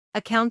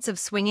Accounts of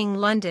swinging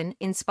London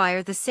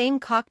inspire the same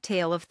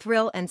cocktail of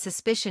thrill and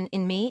suspicion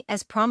in me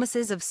as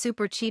promises of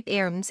super cheap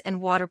Airbnbs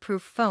and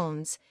waterproof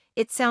phones.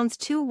 It sounds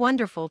too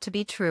wonderful to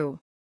be true.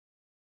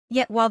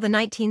 Yet while the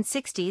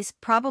 1960s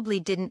probably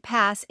didn't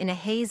pass in a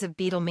haze of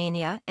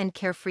Beatlemania and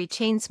carefree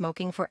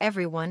chain-smoking for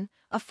everyone,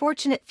 a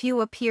fortunate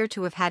few appear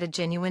to have had a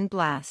genuine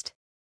blast.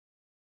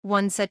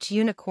 One such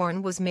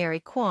unicorn was Mary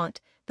Quant,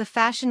 the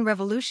fashion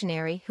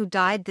revolutionary who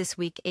died this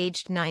week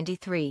aged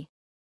 93.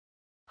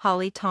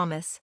 Holly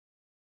Thomas.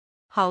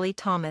 Holly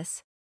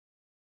Thomas.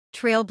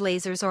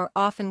 Trailblazers are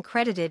often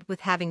credited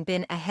with having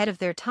been ahead of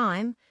their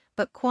time,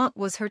 but Quant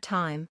was her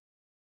time.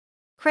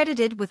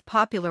 Credited with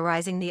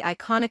popularizing the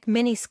iconic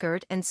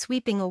miniskirt and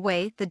sweeping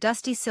away the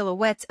dusty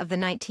silhouettes of the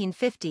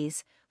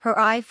 1950s, her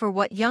eye for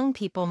what young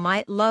people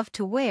might love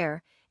to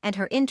wear, and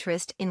her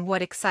interest in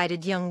what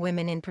excited young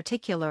women in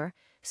particular,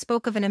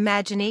 spoke of an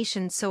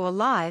imagination so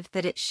alive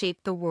that it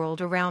shaped the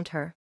world around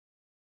her.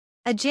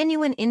 A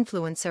genuine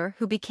influencer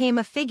who became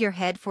a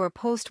figurehead for a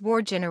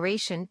post-war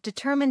generation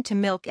determined to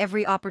milk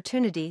every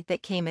opportunity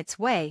that came its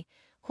way,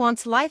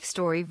 Quant's life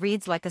story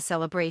reads like a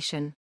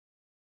celebration.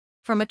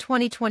 From a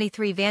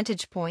 2023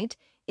 vantage point,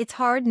 it's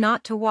hard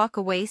not to walk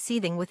away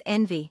seething with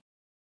envy.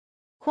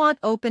 Quant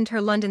opened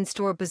her London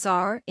store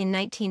Bazaar in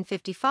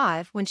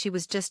 1955 when she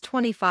was just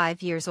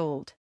 25 years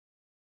old.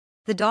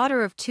 The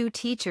daughter of two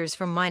teachers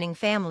from mining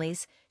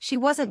families, she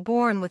wasn't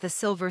born with a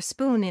silver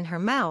spoon in her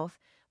mouth,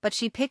 but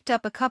she picked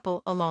up a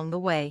couple along the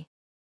way.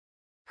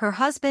 Her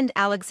husband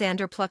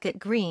Alexander Pluckett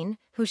Green,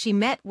 who she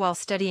met while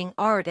studying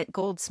art at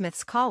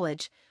Goldsmiths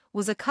College,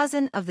 was a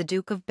cousin of the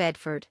Duke of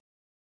Bedford.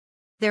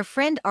 Their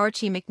friend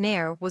Archie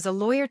McNair was a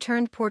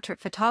lawyer-turned-portrait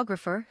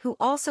photographer who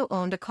also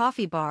owned a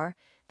coffee bar.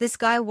 This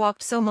guy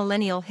walked so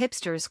millennial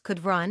hipsters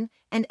could run,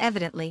 and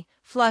evidently,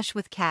 flush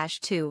with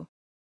cash too.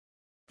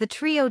 The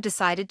trio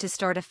decided to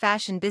start a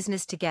fashion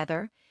business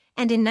together,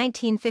 and in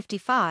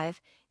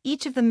 1955,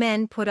 each of the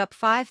men put up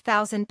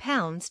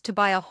 £5,000 to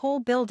buy a whole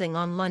building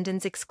on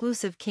London's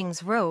exclusive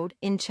King's Road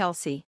in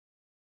Chelsea.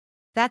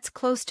 That's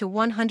close to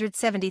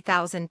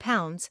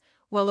 £170,000,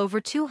 well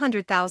over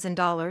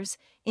 $200,000,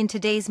 in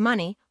today's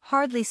money,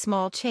 hardly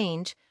small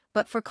change,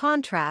 but for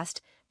contrast,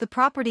 the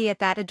property at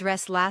that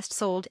address last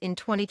sold in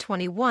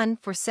 2021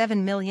 for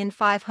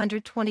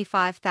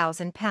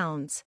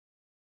 £7,525,000.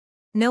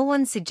 No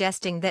one's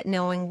suggesting that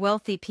knowing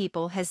wealthy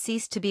people has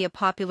ceased to be a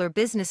popular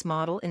business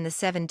model in the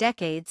 7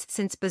 decades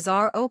since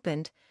Bazaar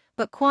opened,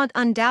 but Quant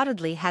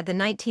undoubtedly had the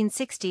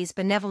 1960s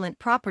benevolent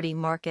property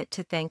market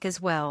to thank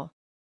as well.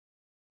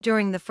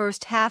 During the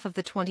first half of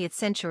the 20th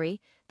century,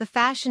 the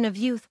fashion of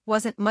youth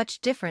wasn't much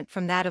different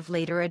from that of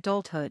later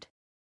adulthood.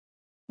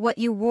 What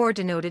you wore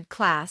denoted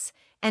class,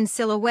 and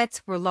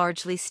silhouettes were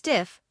largely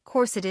stiff,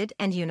 corseted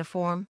and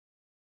uniform.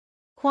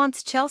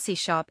 Quant's Chelsea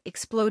shop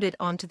exploded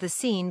onto the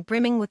scene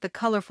brimming with the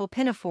colorful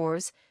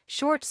pinafores,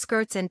 short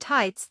skirts and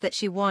tights that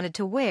she wanted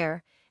to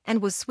wear,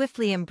 and was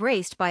swiftly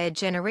embraced by a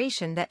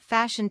generation that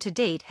fashion to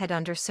date had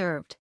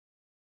underserved.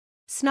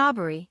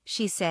 Snobbery,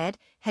 she said,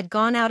 had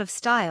gone out of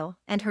style,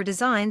 and her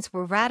designs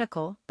were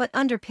radical but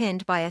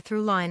underpinned by a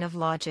through line of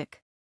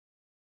logic.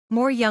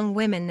 More young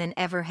women than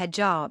ever had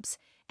jobs,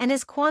 and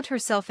as Quant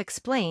herself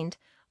explained,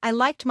 "I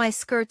liked my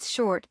skirts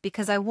short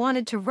because I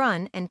wanted to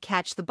run and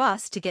catch the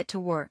bus to get to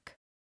work."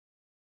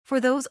 For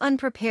those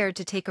unprepared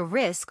to take a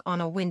risk on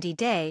a windy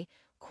day,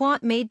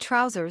 Quant made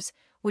trousers,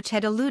 which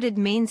had eluded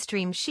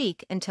mainstream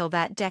chic until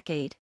that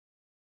decade.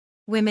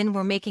 Women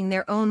were making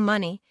their own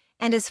money,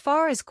 and as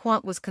far as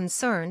Quant was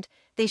concerned,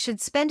 they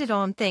should spend it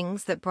on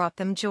things that brought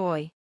them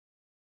joy.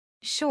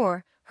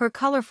 Sure, her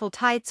colorful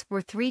tights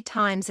were 3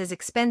 times as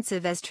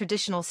expensive as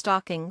traditional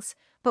stockings,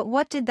 but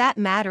what did that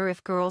matter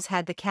if girls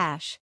had the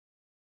cash?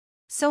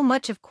 So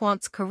much of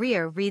Quant's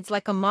career reads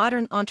like a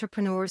modern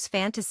entrepreneur's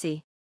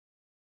fantasy.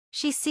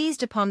 She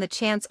seized upon the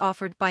chance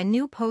offered by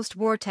new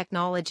post-war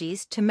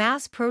technologies to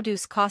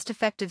mass-produce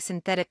cost-effective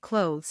synthetic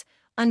clothes,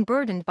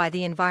 unburdened by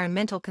the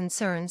environmental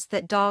concerns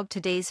that dog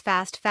today's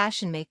fast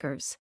fashion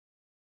makers.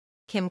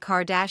 Kim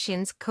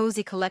Kardashian's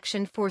cozy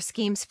collection for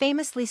schemes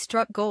famously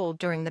struck gold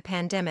during the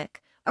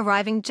pandemic,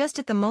 arriving just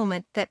at the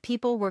moment that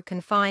people were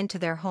confined to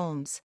their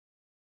homes.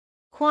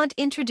 Quant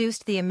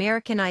introduced the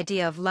American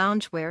idea of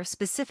loungewear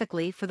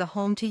specifically for the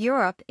home to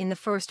Europe in the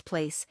first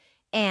place,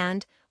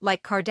 and,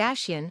 like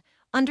Kardashian,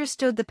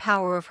 understood the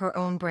power of her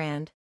own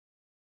brand.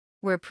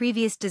 Where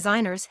previous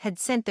designers had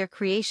sent their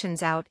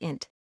creations out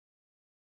into